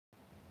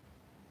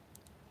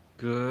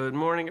Good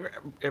morning,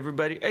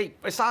 everybody. Hey,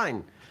 my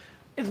sign.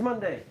 It's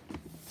Monday.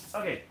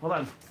 Okay, hold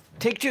on.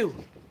 Take two.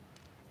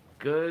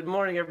 Good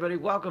morning, everybody.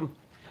 Welcome.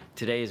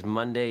 Today is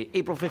Monday,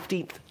 April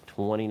 15th,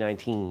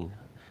 2019.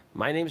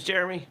 My name's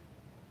Jeremy.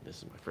 This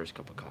is my first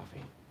cup of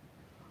coffee.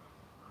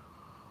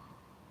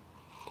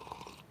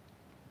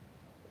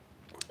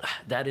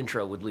 That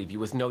intro would leave you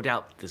with no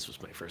doubt this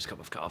was my first cup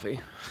of coffee.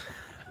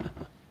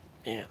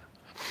 Man,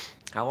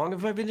 how long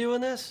have I been doing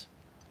this?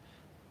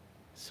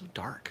 It's so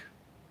dark.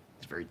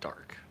 It's very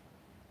dark.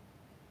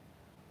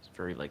 It's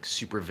very like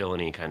super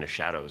villainy kind of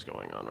shadows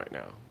going on right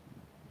now.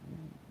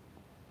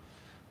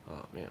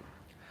 Oh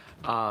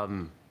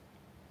man.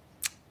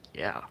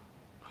 Yeah.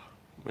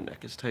 My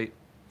neck is tight.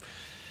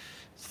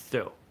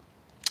 So,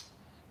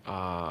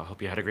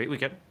 hope you had a great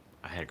weekend.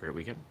 I had a great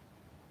weekend.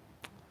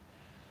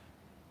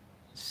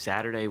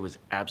 Saturday was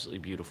absolutely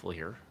beautiful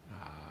here.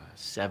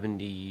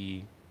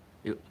 70.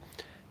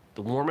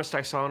 The warmest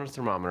I saw on a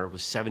thermometer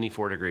was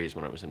 74 degrees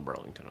when I was in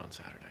Burlington on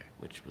Saturday,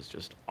 which was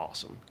just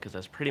awesome because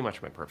that's pretty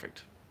much my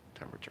perfect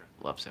temperature.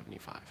 Love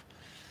 75.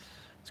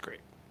 It's great.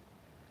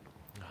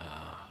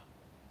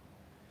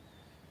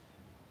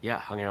 Yeah,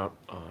 hung out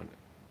on,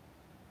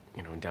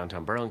 in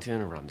downtown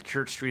Burlington, around the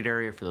Church Street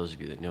area. For those of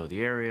you that know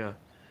the area,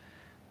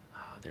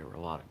 there were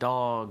a lot of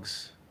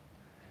dogs.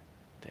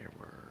 There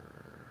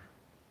were,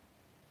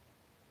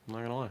 I'm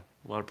not gonna lie,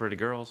 a lot of pretty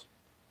girls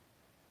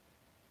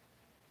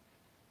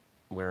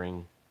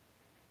wearing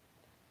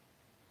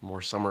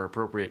more summer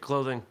appropriate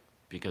clothing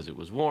because it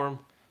was warm.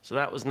 So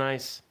that was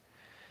nice.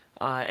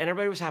 And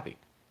everybody was happy.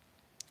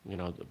 You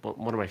know,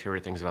 one of my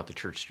favorite things about the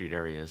Church Street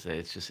area is that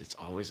it's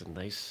always a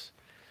nice,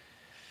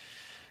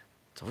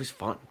 it's always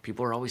fun.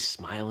 People are always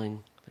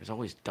smiling. There's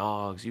always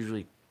dogs,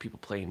 usually people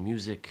playing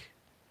music,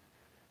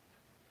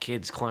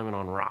 kids climbing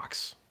on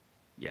rocks.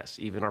 Yes,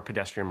 even our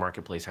pedestrian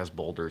marketplace has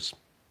boulders.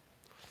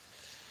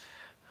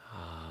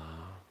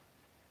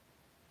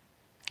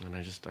 And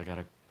I got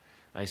a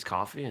iced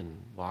coffee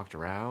and walked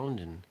around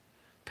and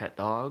pet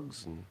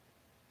dogs, and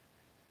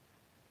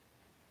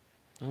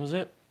that was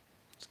it.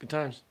 It's good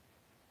times.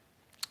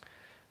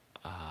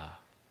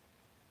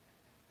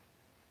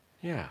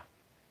 Yeah.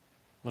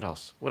 What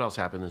else? What else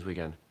happened this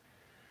weekend?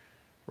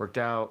 Worked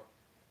out.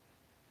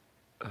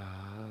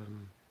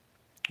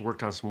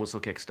 Worked on some whistle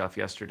kick stuff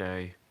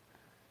yesterday.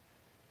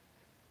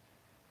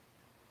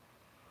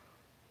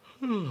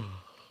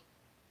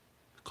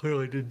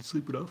 Clearly didn't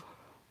sleep enough.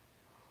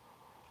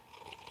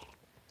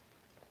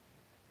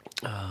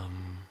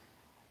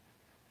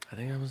 I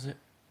think that was it.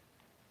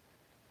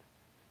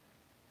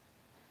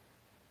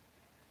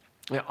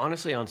 Yeah,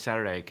 honestly, on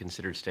Saturday, I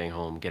considered staying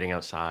home, getting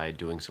outside,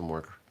 doing some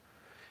work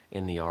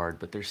in the yard,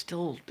 but there's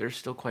still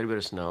quite a bit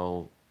of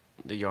snow.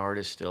 The yard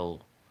is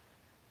still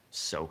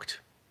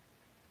soaked.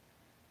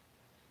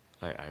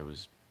 I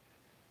was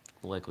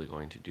likely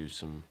going to do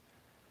some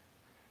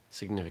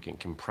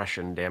significant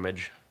compression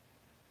damage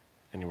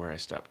anywhere I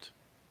stepped,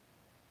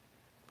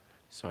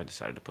 so I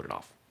decided to put it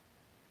off.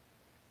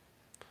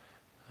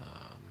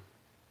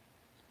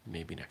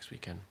 Maybe next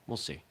weekend. We'll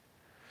see.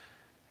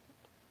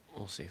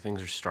 We'll see.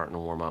 Things are starting to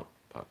warm up,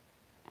 but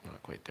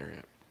not quite there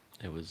yet.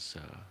 It was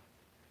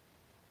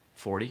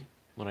 40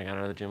 when I got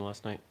out of the gym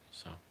last night,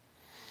 so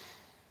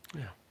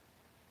yeah.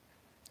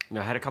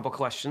 Now, I had a couple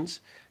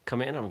questions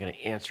come in. I'm going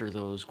to answer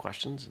those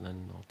questions, and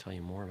then I'll tell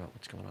you more about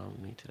what's going on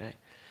with me today.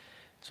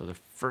 So the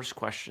first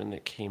question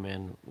that came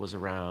in was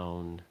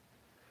around,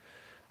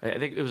 I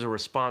think it was a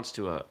response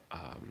to a,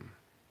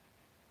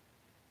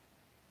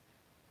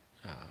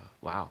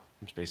 wow,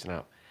 I'm spacing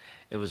out.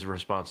 It was a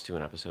response to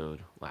an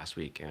episode last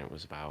week, and it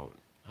was about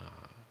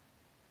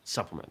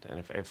supplement, and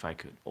if I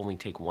could only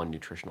take one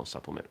nutritional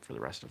supplement for the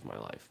rest of my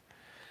life,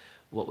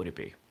 what would it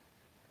be?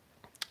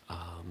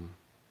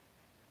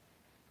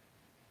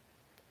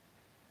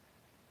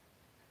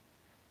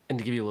 And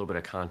to give you a little bit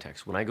of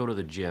context, when I go to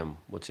the gym,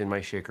 what's in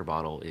my shaker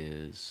bottle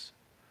is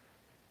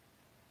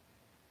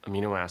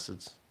amino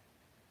acids,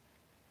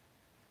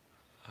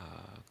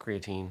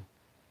 creatine,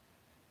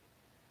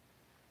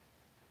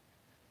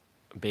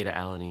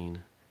 beta-alanine,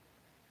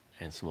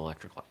 and some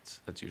electrolytes.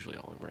 That's usually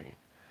all I'm bringing.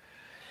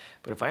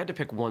 But if I had to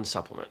pick one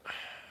supplement,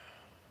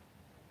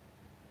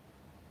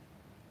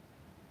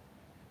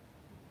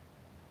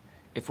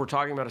 if we're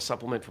talking about a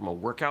supplement from a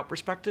workout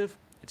perspective,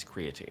 it's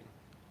creatine.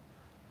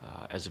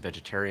 As a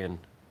vegetarian,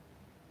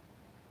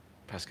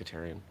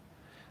 pescatarian,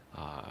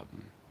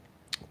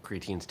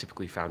 creatine is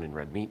typically found in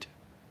red meat,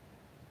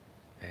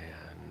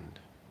 and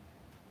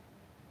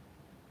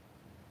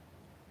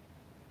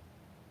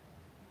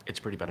it's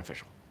pretty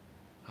beneficial.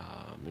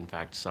 In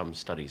fact, some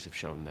studies have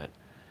shown that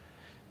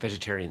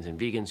vegetarians and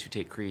vegans who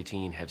take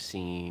creatine have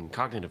seen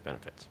cognitive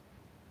benefits.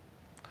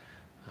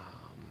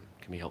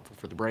 It can be helpful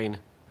for the brain,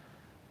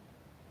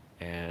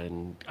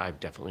 and I've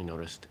definitely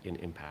noticed an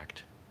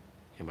impact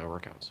in my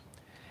workouts.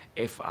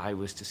 If I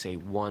was to say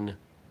one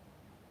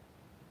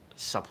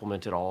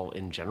supplement at all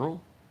in general,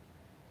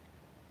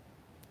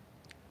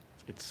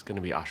 it's going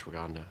to be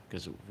ashwagandha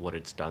because of what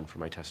it's done for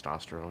my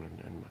testosterone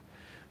and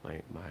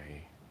my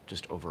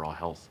just overall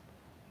health.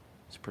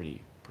 It's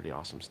pretty pretty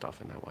awesome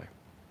stuff in that way.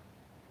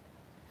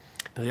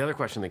 Now, the other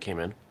question that came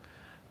in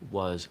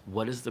was,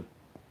 what is the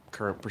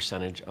current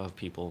percentage of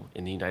people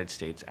in the United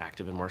States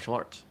active in martial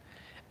arts?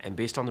 And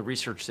based on the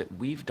research that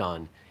we've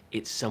done,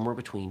 it's somewhere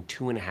between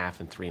 2.5%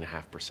 and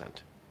 3.5%,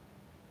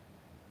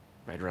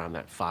 right around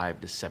that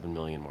 5 to 7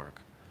 million mark.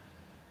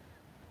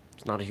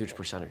 It's not a huge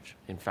percentage.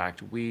 In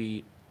fact,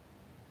 we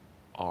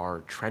are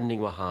trending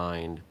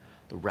behind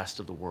the rest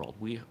of the world.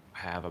 We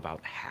have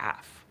about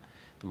half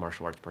the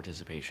martial arts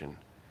participation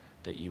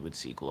that you would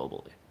see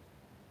globally.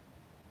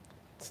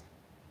 It's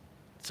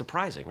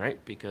surprising, right?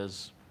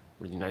 Because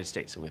we're the United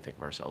States and we think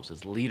of ourselves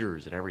as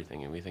leaders in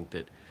everything, and we think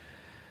that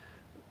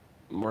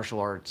martial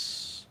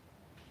arts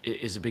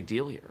is a big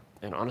deal here.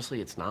 And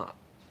honestly, it's not.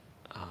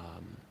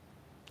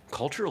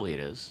 Culturally, it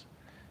is.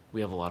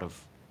 We have a lot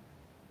of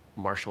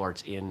martial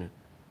arts in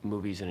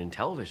movies and in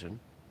television,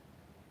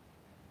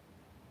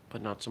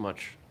 but not so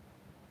much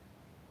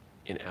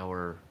in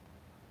our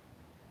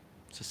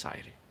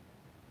society.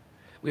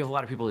 We have a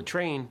lot of people that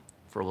train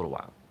for a little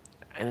while,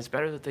 and it's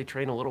better that they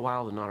train a little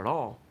while than not at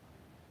all,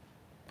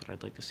 but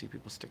I'd like to see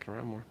people sticking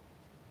around more.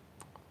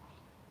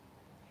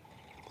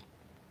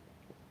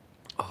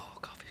 Oh,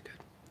 coffee's good.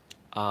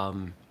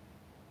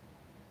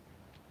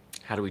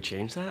 How do we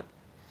change that?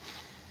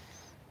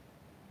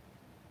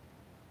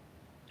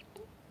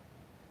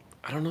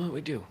 I don't know that we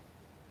do.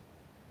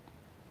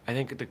 I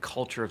think the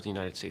culture of the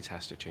United States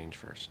has to change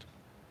first.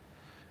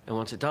 And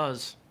once it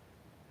does,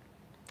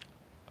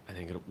 I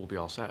think it will be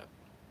all set.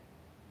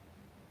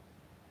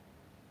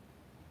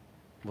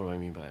 What do I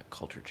mean by that?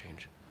 Culture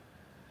change?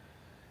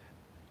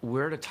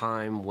 We're at a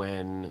time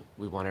when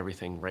we want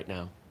everything right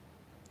now.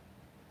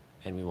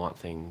 And we want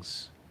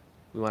things,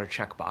 we want to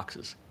check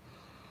boxes.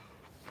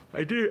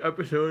 I did an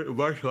episode of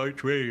Martial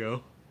Arts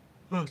Radio.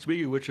 Well,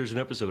 speaking of which, there's an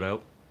episode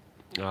out.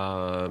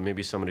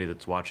 Maybe somebody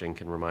that's watching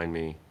can remind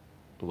me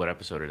what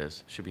episode it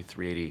is. It should be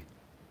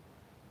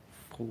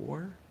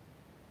 384?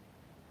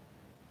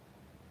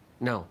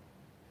 No.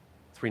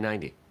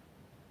 390.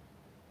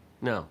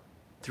 No.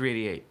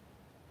 388.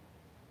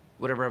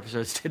 Whatever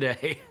episode's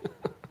today.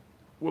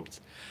 Whoops.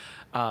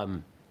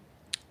 Did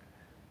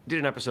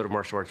an episode of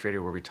Martial Arts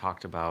Radio where we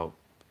talked about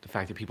the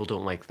fact that people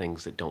don't like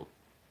things that don't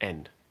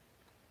end.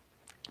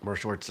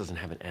 Martial arts doesn't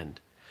have an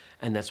end.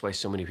 And that's why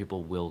so many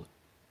people will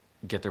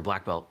get their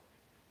black belt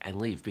and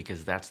leave,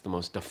 because that's the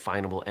most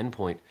definable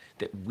endpoint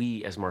that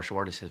we as martial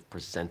artists have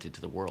presented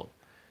to the world.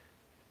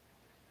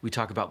 We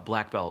talk about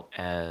black belt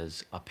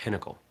as a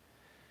pinnacle.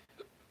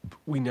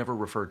 We never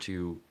refer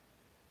to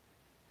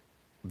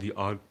the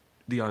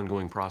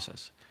ongoing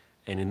process.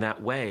 And in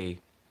that way,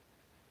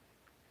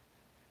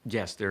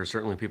 yes, there are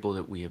certainly people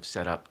that we have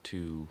set up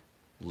to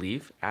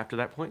leave after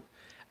that point.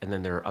 And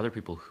then there are other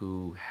people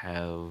who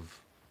have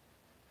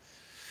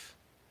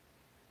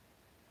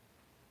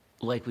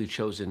likely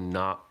chosen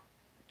not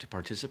to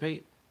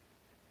participate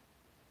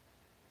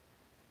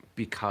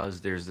because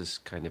there's this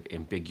kind of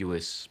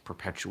ambiguous,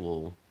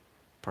 perpetual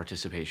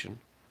participation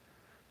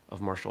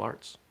of martial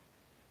arts.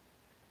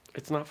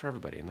 It's not for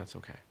everybody, and that's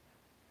okay.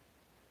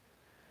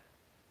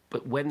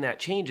 But when that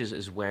changes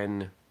is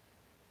when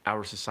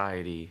our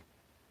society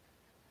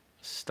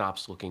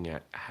stops looking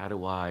at, how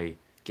do I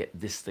get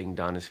this thing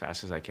done as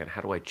fast as I can?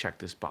 How do I check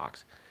this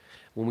box?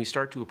 When we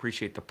start to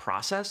appreciate the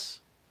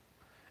process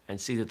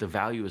and see that the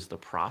value is the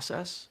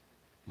process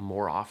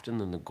more often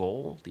than the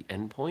goal, the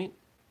end point,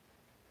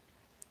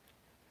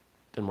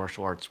 then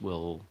martial arts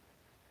will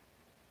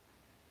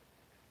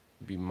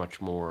be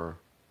much more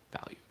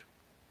valued,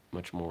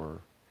 much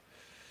more,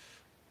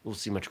 we'll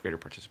see much greater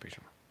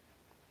participation.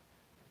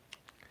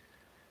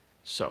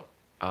 So,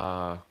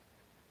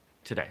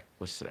 today,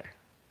 what's today?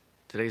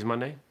 Today's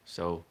Monday,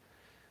 so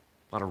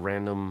a lot of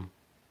random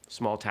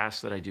small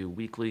tasks that I do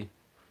weekly.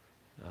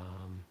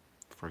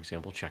 For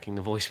example, checking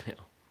the voicemail.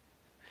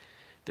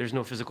 There's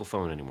no physical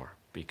phone anymore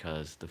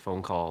because the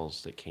phone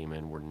calls that came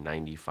in were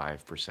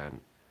 95%.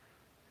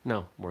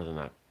 No, more than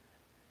that.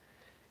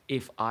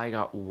 If I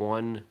got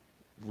one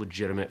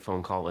legitimate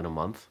phone call in a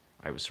month,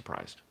 I was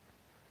surprised.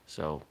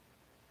 So,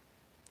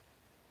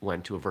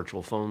 went to a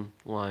virtual phone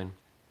line,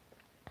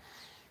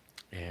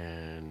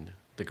 and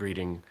the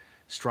greeting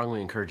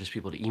strongly encourages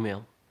people to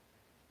email.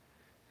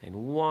 And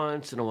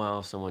once in a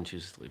while, someone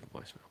chooses to leave a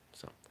voicemail.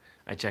 So,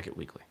 I check it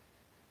weekly.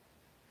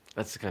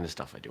 That's the kind of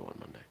stuff I do on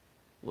Monday.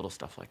 Little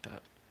stuff like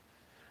that.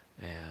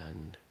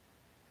 And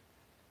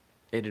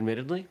it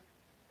admittedly,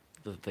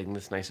 the thing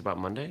that's nice about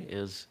Monday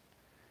is,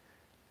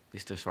 at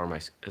least as far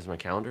as my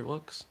calendar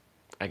looks,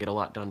 I get a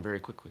lot done very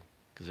quickly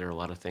because there are a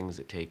lot of things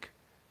that take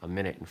a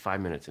minute and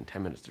 5 minutes and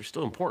 10 minutes. They're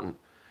still important,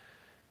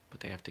 but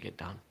they have to get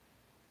done.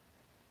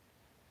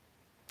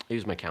 I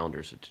use my calendar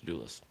as a to-do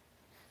list.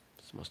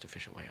 It's the most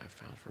efficient way I've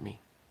found for me.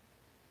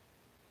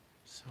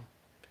 So,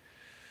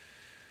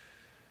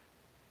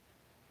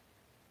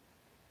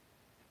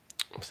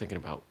 I was thinking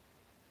about,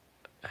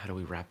 how do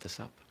we wrap this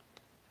up?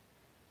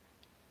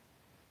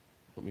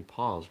 Let me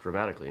pause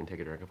dramatically and take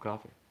a drink of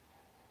coffee.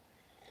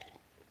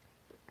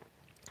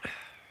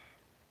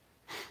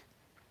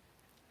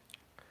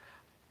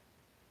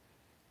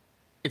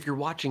 If you're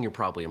watching, you're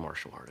probably a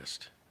martial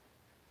artist.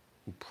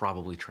 You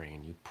probably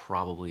train. You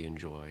probably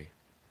enjoy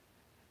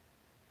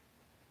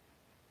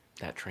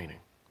that training.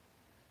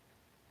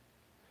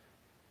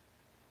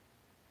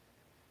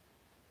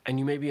 And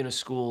you may be in a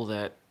school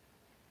that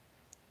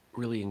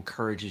really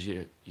encourages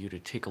you to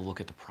take a look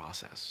at the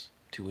process,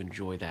 to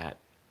enjoy that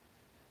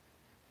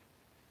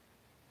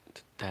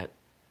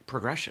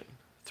progression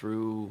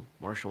through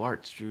martial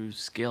arts, through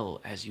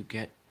skill as you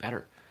get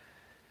better.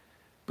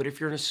 But if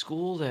you're in a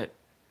school that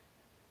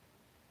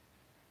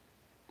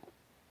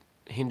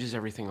hinges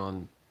everything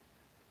on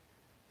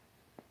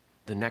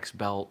the next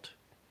belt,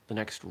 the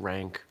next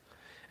rank,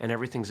 and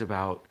everything's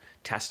about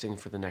testing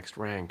for the next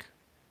rank,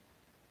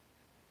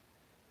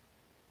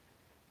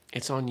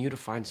 it's on you to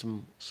find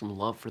some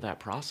love for that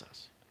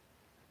process,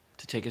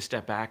 to take a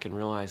step back and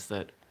realize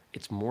that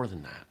it's more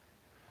than that.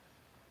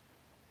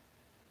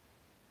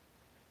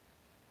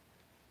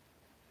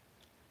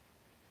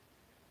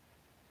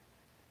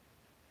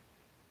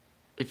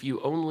 If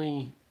you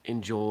only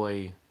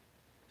enjoy,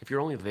 if you're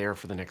only there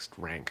for the next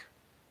rank,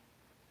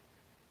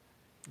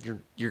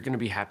 you're going to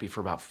be happy for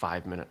about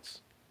 5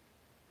 minutes.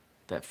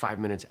 That 5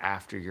 minutes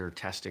after your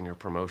testing or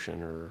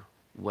promotion or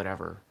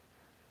whatever,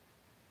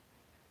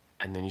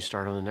 and then you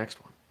start on the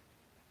next one.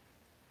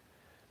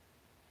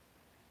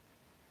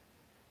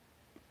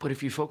 But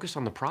if you focus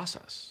on the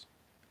process,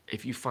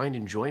 if you find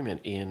enjoyment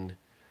in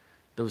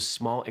those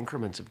small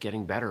increments of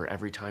getting better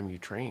every time you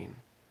train,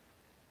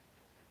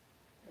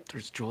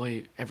 there's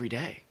joy every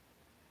day.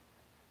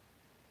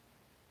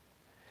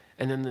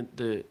 And then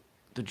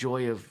the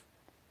joy of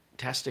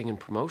testing and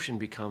promotion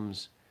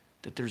becomes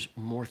that there's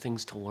more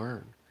things to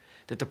learn,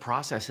 that the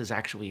process has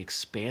actually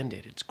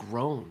expanded, it's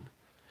grown,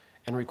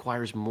 and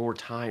requires more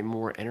time,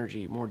 more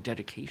energy, more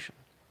dedication.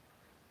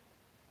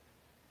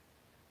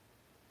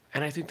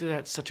 And I think that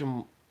that's such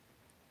a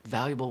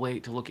valuable way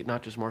to look at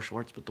not just martial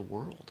arts, but the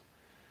world.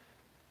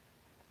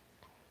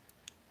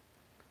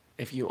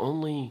 If you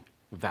only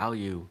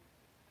value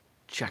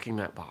checking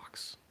that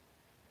box,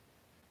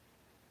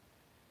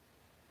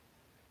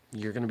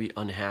 you're going to be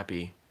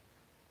unhappy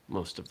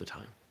most of the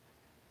time.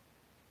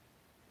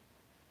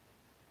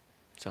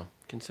 So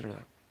consider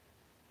that.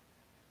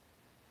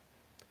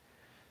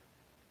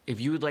 If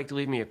you would like to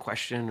leave me a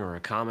question or a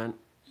comment,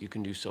 you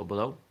can do so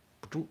below.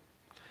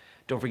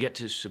 Don't forget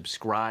to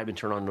subscribe and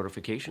turn on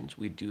notifications.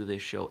 We do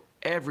this show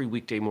every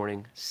weekday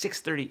morning,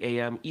 6:30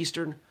 a.m.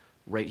 Eastern,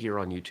 right here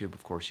on YouTube.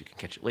 Of course, you can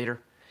catch it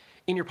later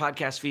in your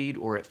podcast feed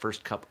or at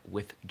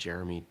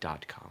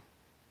firstcupwithjeremy.com.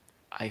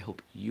 I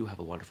hope you have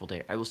a wonderful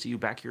day. I will see you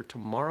back here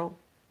tomorrow